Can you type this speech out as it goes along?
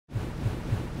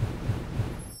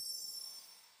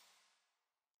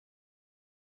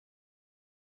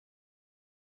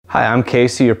Hi, I'm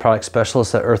Casey, your product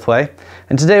specialist at EarthWay,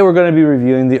 and today we're going to be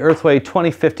reviewing the EarthWay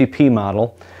 2050P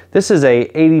model. This is a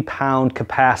 80-pound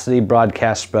capacity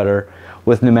broadcast spreader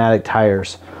with pneumatic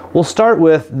tires. We'll start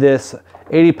with this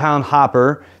 80-pound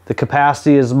hopper. The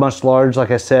capacity is much large,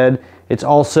 like I said. It's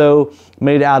also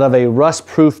made out of a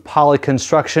rust-proof poly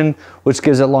construction, which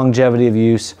gives it longevity of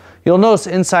use. You'll notice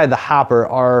inside the hopper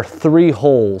are 3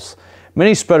 holes.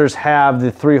 Many spreaders have the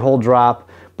 3-hole drop,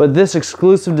 but this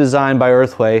exclusive design by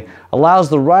EarthWay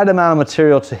allows the right amount of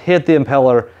material to hit the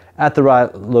impeller at the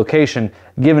right location,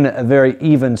 giving it a very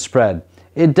even spread.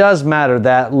 It does matter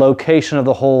that location of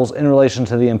the holes in relation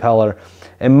to the impeller,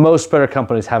 and most spreader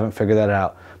companies haven't figured that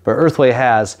out, but EarthWay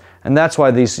has, and that's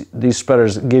why these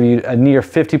spreaders give you a near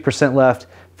 50% left,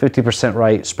 50%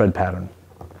 right spread pattern.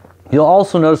 You'll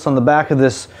also notice on the back of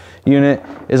this unit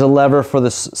is a lever for the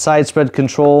side spread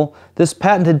control. This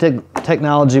patented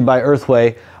technology by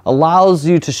EarthWay allows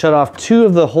you to shut off 2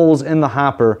 of the holes in the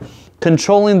hopper,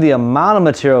 controlling the amount of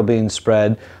material being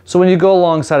spread. So when you go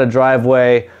alongside a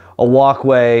driveway, a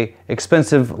walkway,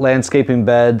 expensive landscaping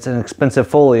beds, and expensive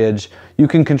foliage, you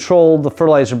can control the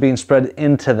fertilizer being spread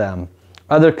into them.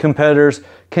 Other competitors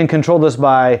can control this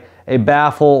by a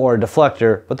baffle or a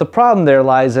deflector, but the problem there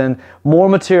lies in more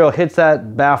material hits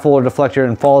that baffle or deflector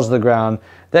and falls to the ground.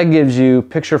 That gives you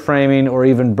picture framing or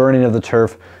even burning of the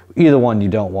turf, either one you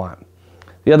don't want.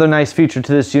 The other nice feature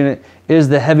to this unit is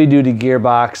the heavy-duty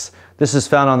gearbox. This is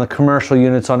found on the commercial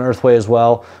units on EarthWay as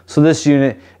well, so this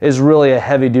unit is really a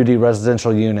heavy-duty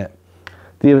residential unit.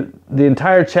 The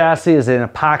entire chassis is an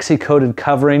epoxy-coated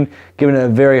covering, giving it a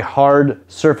very hard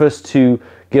surface to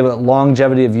give it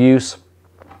longevity of use.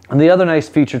 And the other nice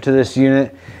feature to this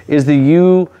unit is the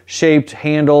U-shaped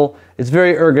handle. It's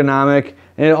very ergonomic,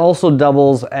 and it also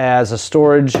doubles as a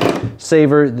storage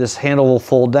saver. This handle will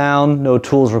fold down, no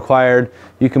tools required.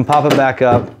 You can pop it back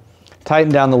up,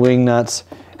 tighten down the wing nuts,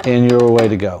 and you're way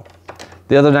to go.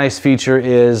 The other nice feature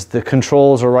is the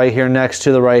controls are right here next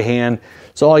to the right hand,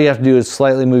 so all you have to do is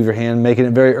slightly move your hand, making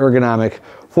it very ergonomic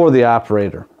for the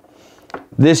operator.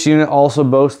 This unit also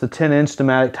boasts the 10-inch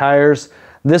pneumatic tires.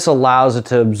 This allows it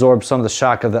to absorb some of the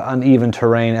shock of the uneven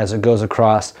terrain as it goes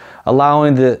across,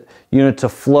 allowing the unit to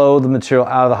flow the material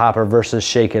out of the hopper versus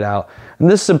shake it out. And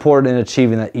this is important in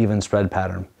achieving that even spread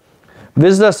pattern.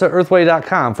 Visit us at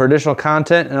earthway.com for additional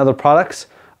content and other products.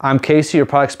 I'm Casey, your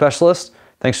product specialist.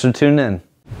 Thanks for tuning in.